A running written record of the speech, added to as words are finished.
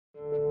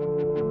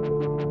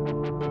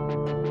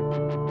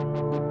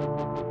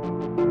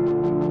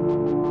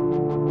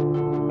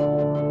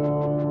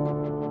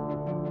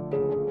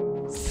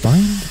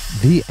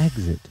the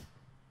exit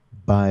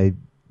by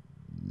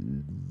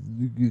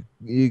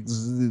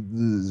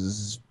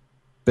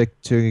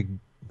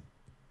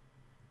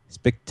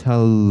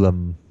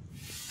spectulum.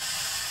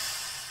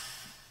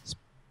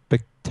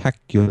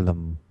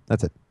 Spectaculum.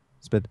 That's it.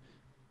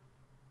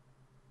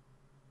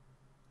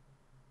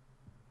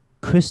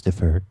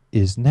 Christopher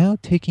is now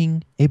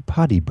taking a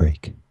potty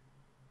break.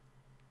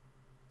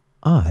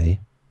 I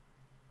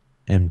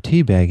am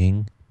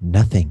teabagging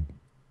nothing.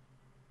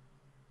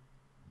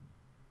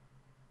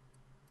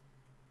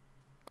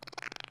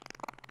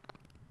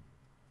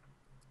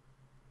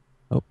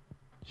 Oh,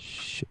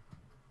 shit.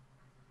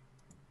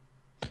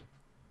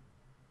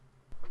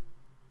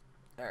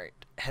 Alright,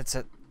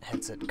 headset,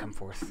 come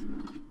forth.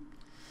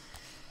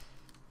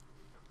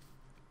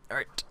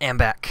 Alright, and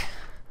back.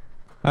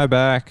 Hi,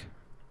 back.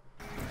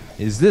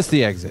 Is this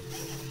the exit?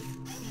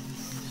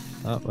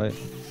 Oh, wait.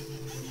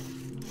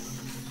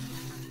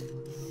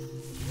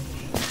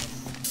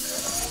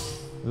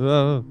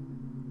 Whoa.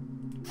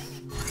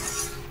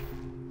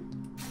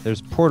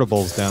 There's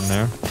portables down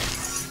there.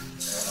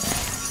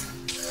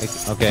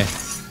 Okay.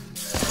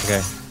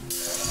 Okay.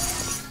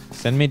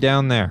 Send me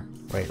down there.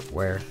 Wait,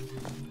 where?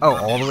 Oh,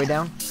 all the way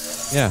down?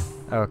 Yeah.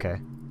 Okay.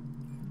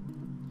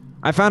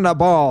 I found a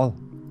ball.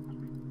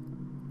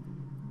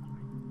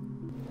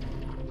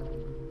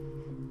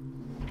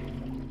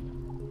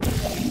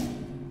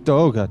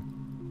 Oh, God.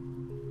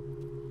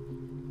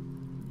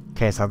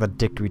 Okay, so how the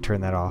dick do we turn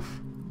that off?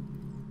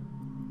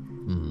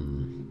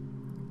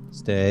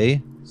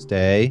 Stay.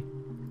 Stay.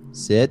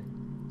 Sit.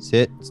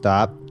 Sit.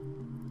 Stop.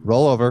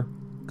 Roll over.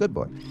 Good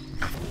boy.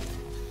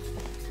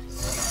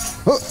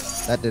 Oh,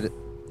 that did it.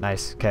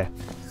 Nice, okay.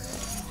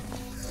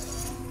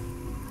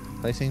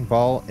 Placing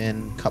ball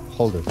in cup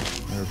holder.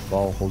 Or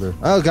ball holder.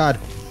 Oh, God.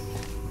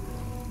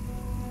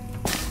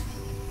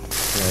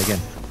 Yeah,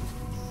 again.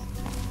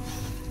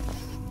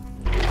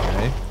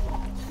 Okay.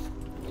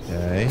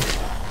 Okay.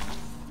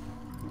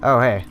 Oh,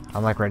 hey,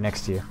 I'm like right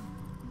next to you.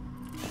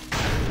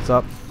 What's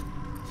up?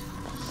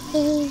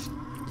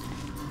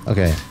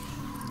 Okay.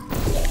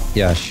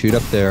 Yeah, shoot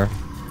up there.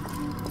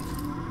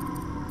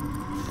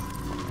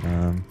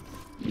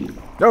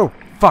 Oh,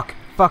 fuck.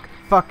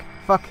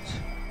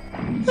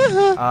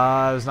 It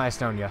was nice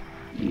knowing you.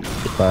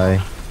 Goodbye.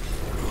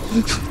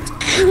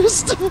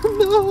 Krista,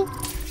 no.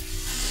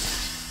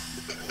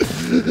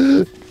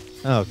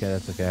 Oh, okay,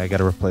 that's okay. I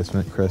got a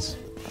replacement, Chris.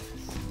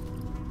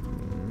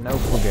 Nope,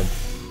 we're good.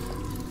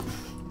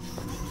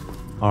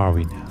 Are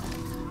we now?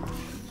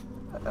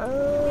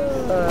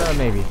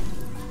 Maybe.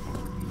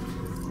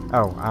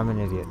 Oh, I'm an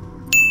idiot.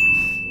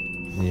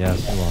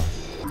 Yes, you are.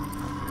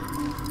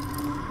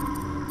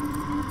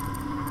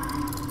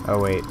 Oh,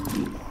 wait.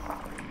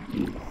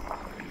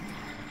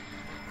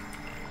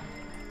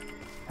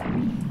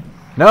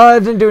 No, I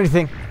didn't do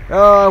anything.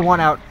 Oh, I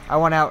want out.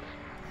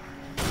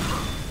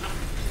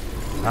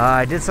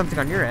 I did something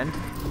on your end.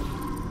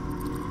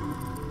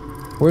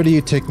 Where do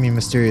you take me,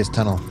 mysterious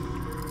tunnel?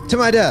 To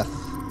my death!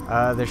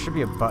 There should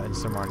be a button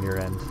somewhere on your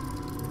end.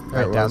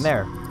 There Right it down was.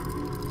 there.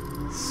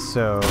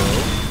 So...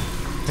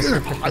 I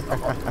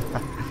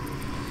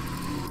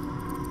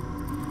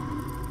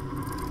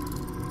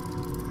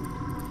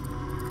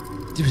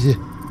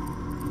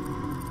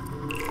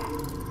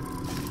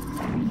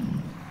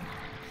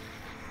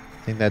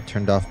think that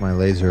turned off my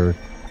laser.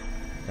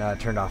 it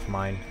turned off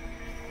mine.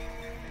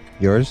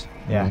 Yours?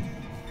 Yeah. Alright.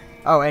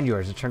 Oh, and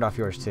yours. It turned off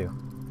yours, too.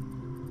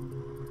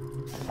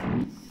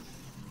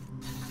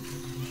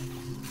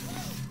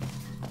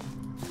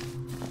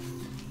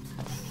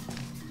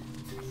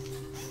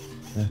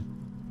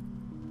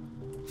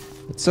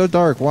 It's so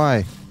dark.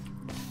 Why?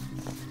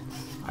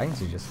 I can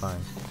see just fine.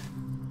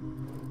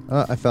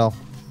 I fell.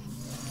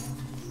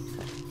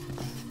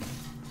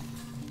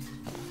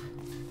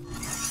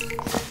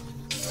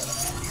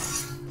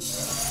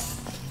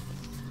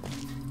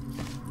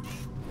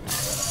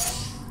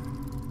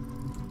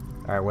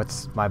 Alright,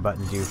 what's my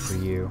button do for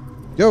you?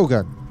 Yo,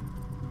 God.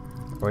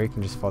 Or you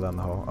can just fall down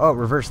the hole. Oh,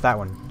 reverse that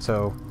one.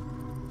 So,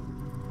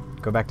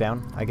 go back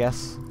down, I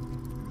guess.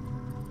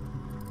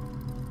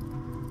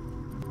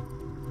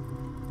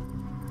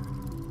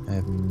 I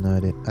have no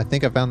idea. I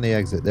think I found the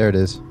exit. There it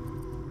is.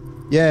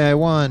 Yeah, I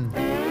won.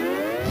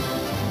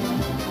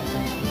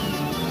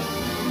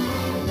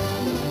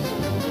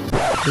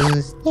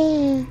 Who's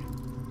there?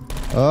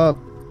 Oh.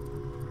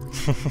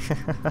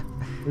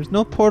 There's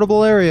no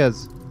portable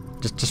areas.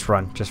 Just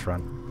run.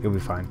 You'll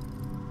be fine.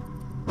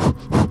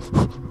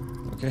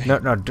 Okay. No,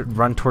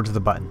 run towards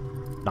the button,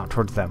 not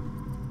towards them.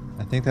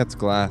 I think that's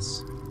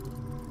glass.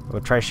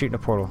 We'll try shooting a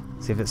portal.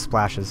 See if it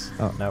splashes.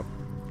 Oh. Nope.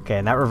 Okay,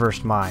 and that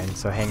reversed mine,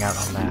 so hang out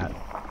on that.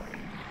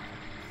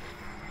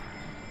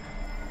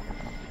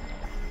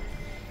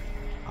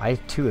 I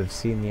too have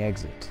seen the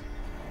exit.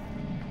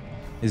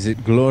 Is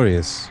it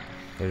glorious?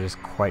 It is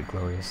quite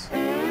glorious.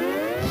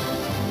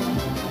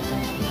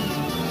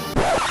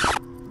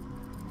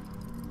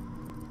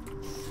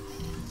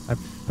 I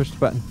pushed the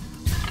button.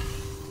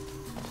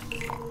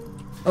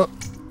 Oh.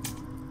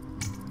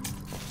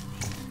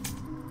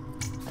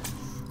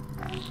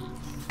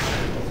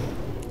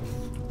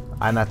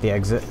 I'm at the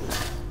exit.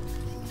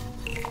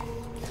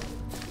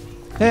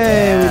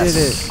 Hey, we did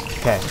it.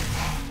 Okay.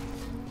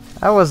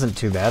 That wasn't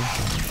too bad.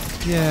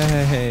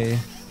 Yay.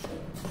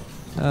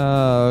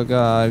 Oh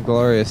god,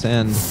 glorious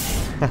end.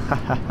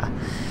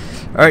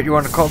 Alright, you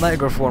want to call that or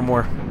go for one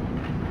more?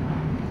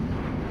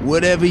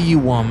 Whatever you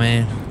want,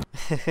 man.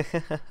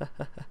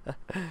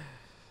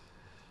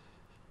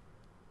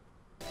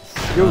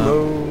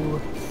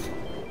 YOLO!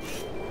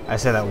 I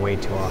say that way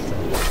too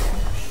often.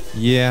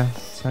 Yeah,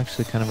 it's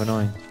actually kind of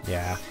annoying.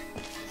 Yeah.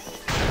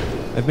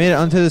 I've made it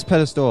onto this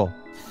pedestal.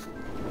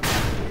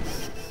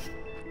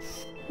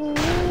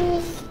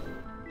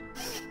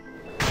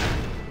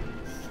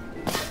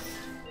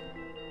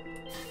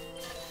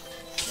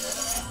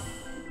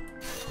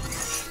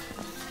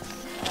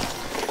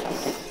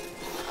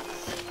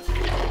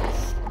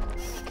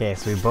 Okay,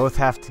 so we both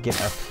have to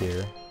get up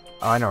here.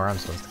 Oh, I know where I'm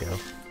supposed to go.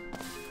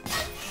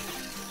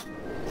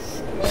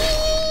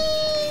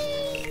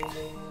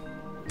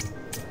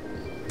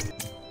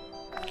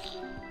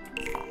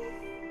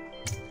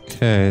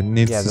 Okay, it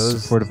needs Yeah, the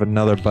those- support of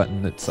another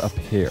button that's up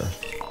here.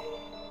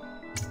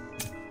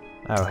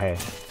 Oh, hey.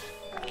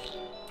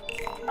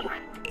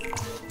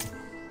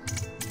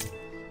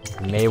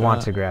 May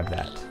want to grab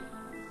that.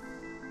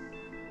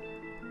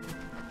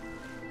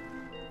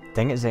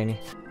 Dang it, Zany.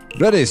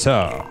 Ready,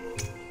 sir.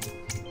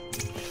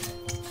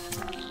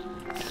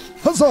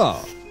 Huzzah!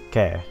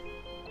 Okay.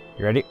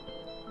 You ready?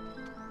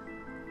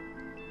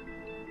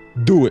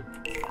 Do it.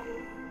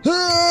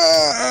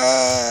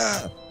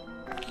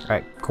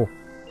 Alright, cool.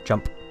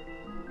 Jump.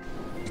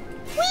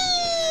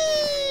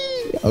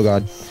 Oh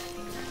god.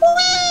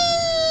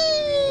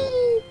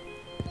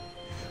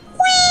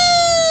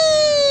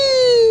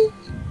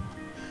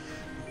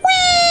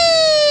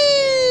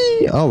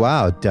 Oh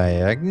wow,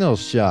 diagonal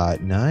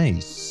shot.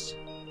 Nice.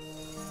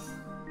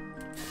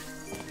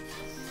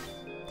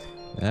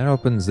 That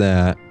opens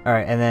that.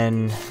 Alright, and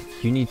then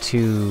you need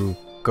to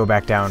go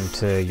back down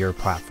to your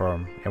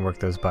platform and work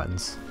those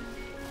buttons.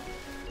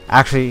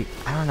 Actually,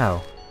 I don't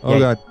know. Oh yeah,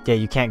 god. Yeah,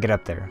 you can't get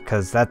up there,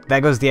 because that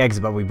goes the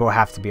exit, but we both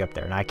have to be up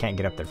there, and I can't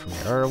get up there from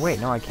here. Or wait,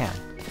 no, I can.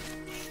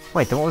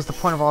 Wait, then what was the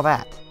point of all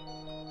that?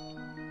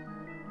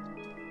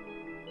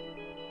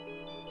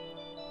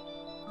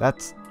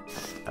 That's...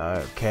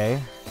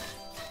 okay.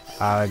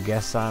 I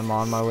guess I'm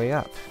on my way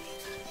up.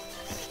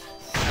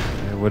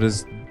 What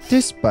does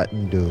this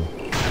button do?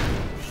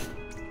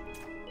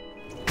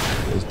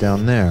 Goes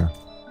down there.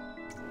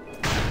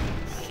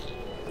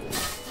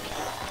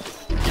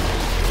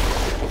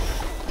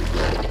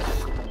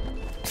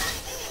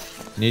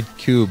 Need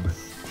cube.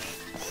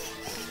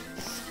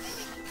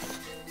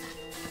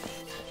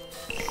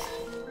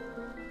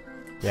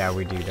 Yeah,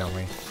 we do, don't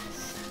we?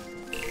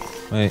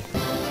 Wait.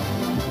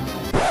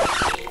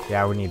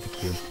 Yeah, we need the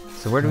cube.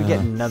 So where do we get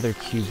another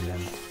cube then?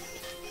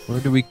 Where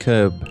do we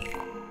cube?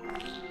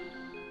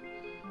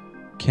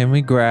 Can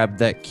we grab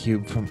that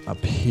cube from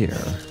up here?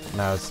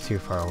 No, it's too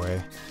far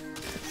away.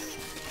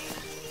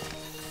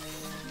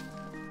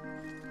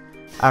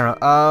 I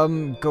don't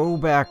know. Go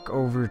back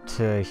over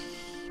to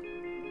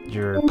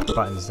your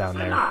buttons down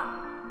there.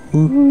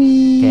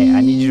 Okay,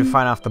 I need you to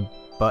find off the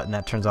button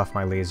that turns off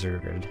my laser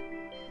grid.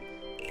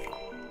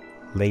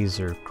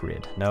 Laser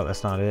grid. No,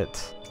 that's not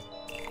it.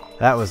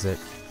 That was it.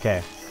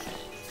 Okay.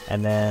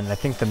 And then I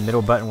think the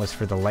middle button was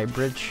for the light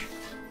bridge.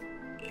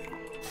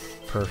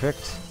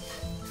 Perfect.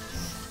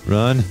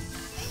 Run.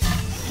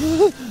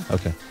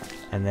 Okay.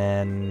 And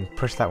then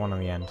push that one on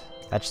the end.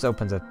 That just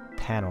opens a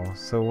panel.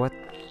 So what?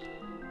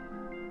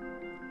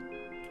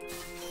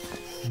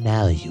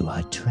 Now you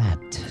are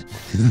trapped.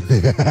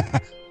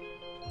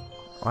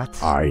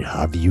 What? I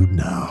have you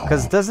now.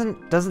 Because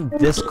doesn't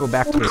this go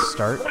back to the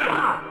start?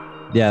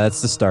 Yeah,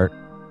 that's the start.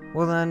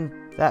 Well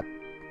then, that...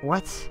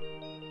 what?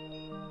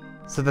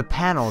 So the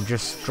panel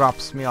just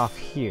drops me off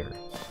here.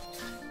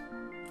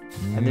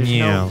 And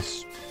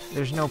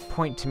there's no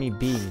point to me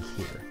being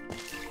here.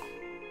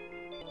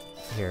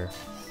 Here.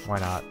 Why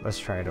not? Let's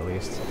try it at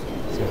least.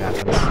 See what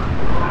happens.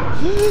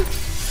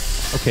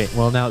 Okay,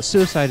 well now,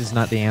 suicide is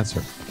not the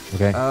answer.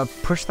 Okay?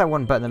 Push that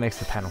one button that makes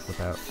the panel flip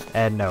out.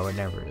 And no, it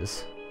never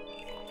is.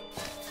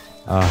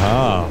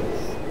 Aha.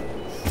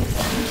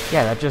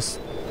 Yeah, that just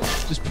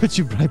puts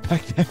you right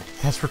back there.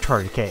 that's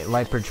retarded. Okay,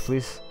 light bridge,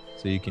 please.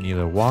 So you can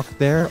either walk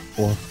there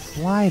or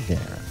fly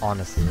there.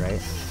 Honestly,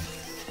 right?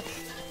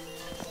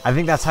 I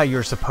think that's how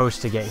you're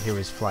supposed to get here,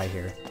 is fly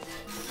here.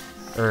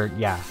 Or,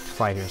 yeah,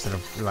 fly here instead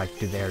of, like,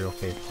 do the aerial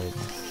fade plate.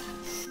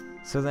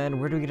 So then,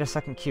 where do we get a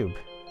second cube?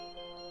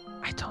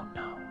 I don't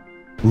know.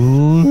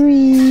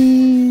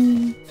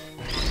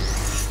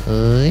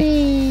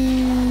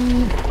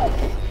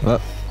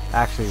 Well,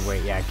 Actually,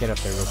 wait, yeah, get up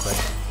there real quick.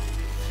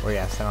 Or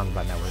yeah, stand on the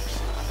button, that works.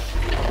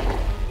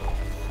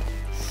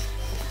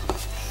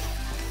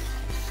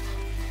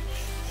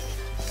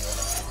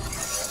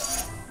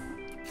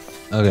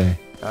 okay.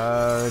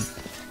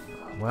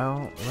 Well,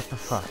 what the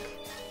fuck?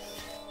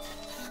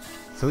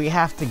 So we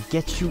have to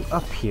get you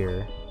up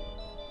here,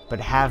 but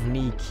have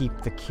me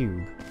keep the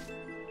cube.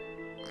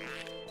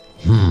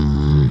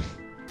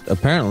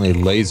 apparently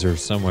lasers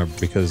somewhere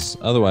because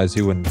otherwise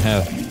he wouldn't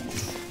have.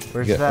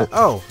 Where's Yeah, that?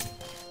 Oh.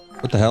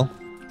 What the hell?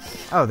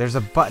 Oh, there's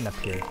a button up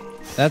here.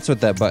 That's what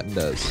that button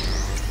does.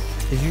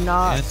 Did you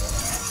not?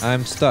 And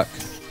I'm stuck.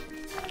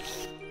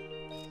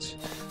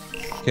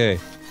 Okay.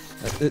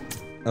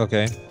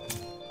 Okay.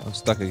 I'm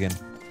stuck again.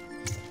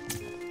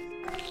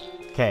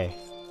 Okay.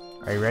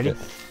 Are you ready?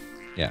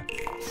 Yeah.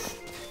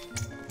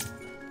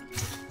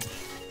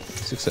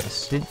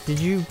 Success. Did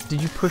you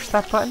push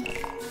that button?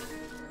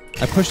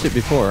 I pushed it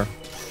before.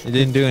 It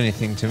didn't do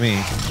anything to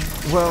me.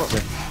 Well,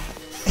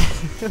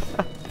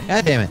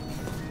 God damn it.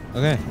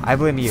 Okay. I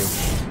blame you.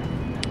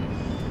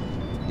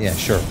 Yeah,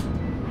 sure.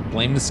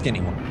 Blame the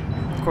skinny one.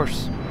 Of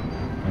course.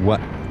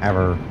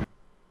 Whatever.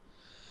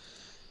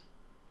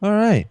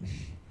 Alright.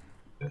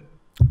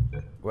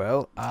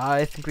 Well,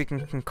 I think we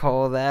can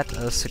call that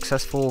a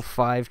successful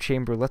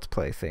 5-chamber Let's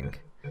Play thing.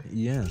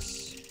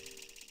 Yes.